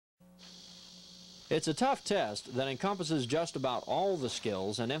It's a tough test that encompasses just about all the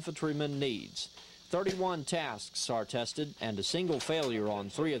skills an infantryman needs. 31 tasks are tested, and a single failure on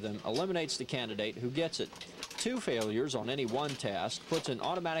 3 of them eliminates the candidate who gets it. 2 failures on any one task puts an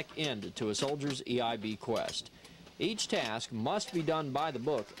automatic end to a soldier's EIB quest. Each task must be done by the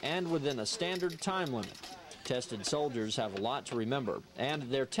book and within a standard time limit. Tested soldiers have a lot to remember, and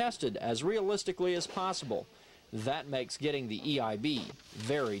they're tested as realistically as possible. That makes getting the EIB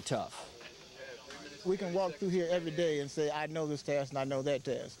very tough. We can walk through here every day and say, I know this task and I know that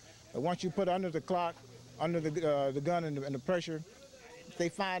task. But once you put under the clock, under the gun and the pressure, they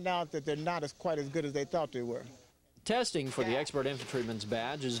find out that they're not quite as good as they thought they were. Testing for the Expert Infantryman's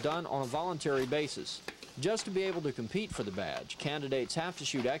badge is done on a voluntary basis. Just to be able to compete for the badge, candidates have to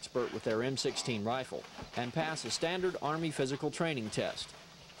shoot expert with their M16 rifle and pass a standard Army physical training test.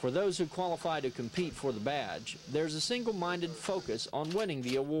 For those who qualify to compete for the badge, there's a single-minded focus on winning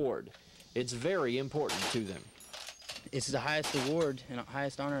the award. It's very important to them. It's the highest award and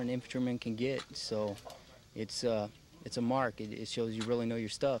highest honor an infantryman can get, so it's a mark. It shows you really know your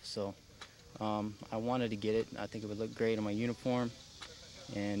stuff, so I wanted to get it. I think it would look great on my uniform,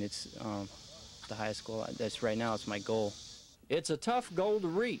 and it's the highest goal. That's right now, it's my goal. It's a tough goal to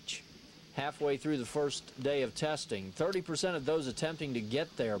reach. Halfway through the first day of testing, 30% of those attempting to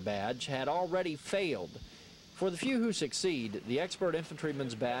get their badge had already failed. For the few who succeed, the Expert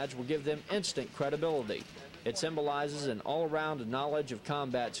Infantryman's badge will give them instant credibility. It symbolizes an all-around knowledge of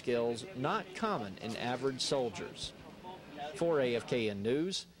combat skills not common in average soldiers. For AFKN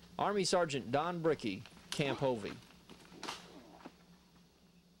News, Army Sergeant Don Brickey, Camp Hovey.